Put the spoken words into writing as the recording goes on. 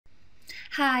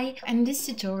Hi, in this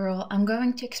tutorial I'm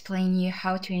going to explain you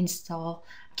how to install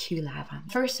Q-LavHA.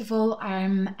 First of all,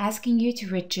 I'm asking you to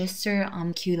register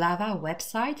on Q-LavHA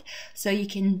website so you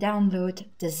can download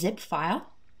the zip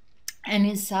file and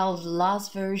install the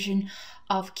last version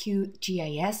of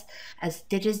QGIS, as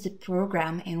this is the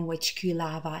program in which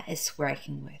Q-LavHA is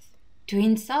working with. To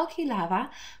install Q-LavHA,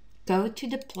 go to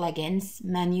the Plugins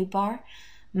menu bar,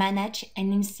 Manage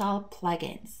and Install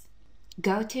Plugins.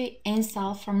 Go to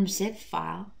Install from Zip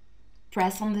File,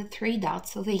 press on the three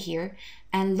dots over here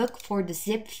and look for the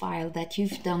zip file that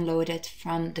you've downloaded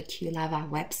from the Q-LavHA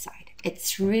website.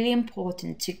 It's really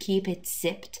important to keep it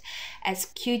zipped, as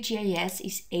QGIS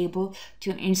is able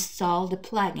to install the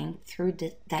plugin through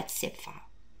that zip file.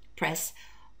 Press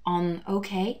on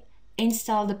OK,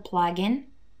 install the plugin,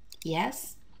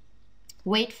 yes.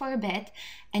 Wait for a bit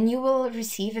and you will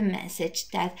receive a message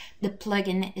that the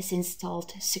plugin is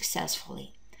installed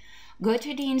successfully. Go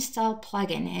to the install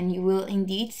plugin and you will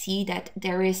indeed see that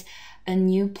there is a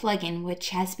new plugin which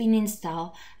has been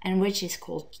installed and which is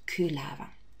called Q-LavHA.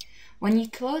 When you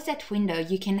close that window,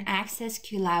 you can access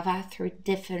Q-LavHA through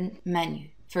different menus.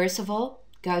 First of all,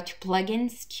 go to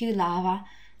Plugins, Q-LavHA,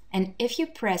 and if you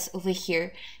press over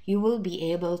here, you will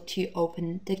be able to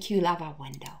open the Q-LavHA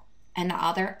window.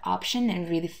 Another option, and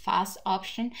really fast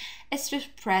option, is to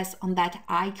press on that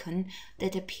icon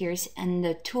that appears in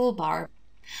the toolbar.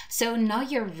 So now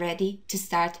you're ready to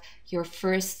start your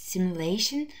first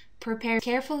simulation. Prepare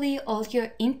carefully all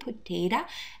your input data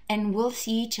and we'll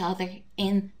see each other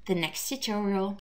in the next tutorial.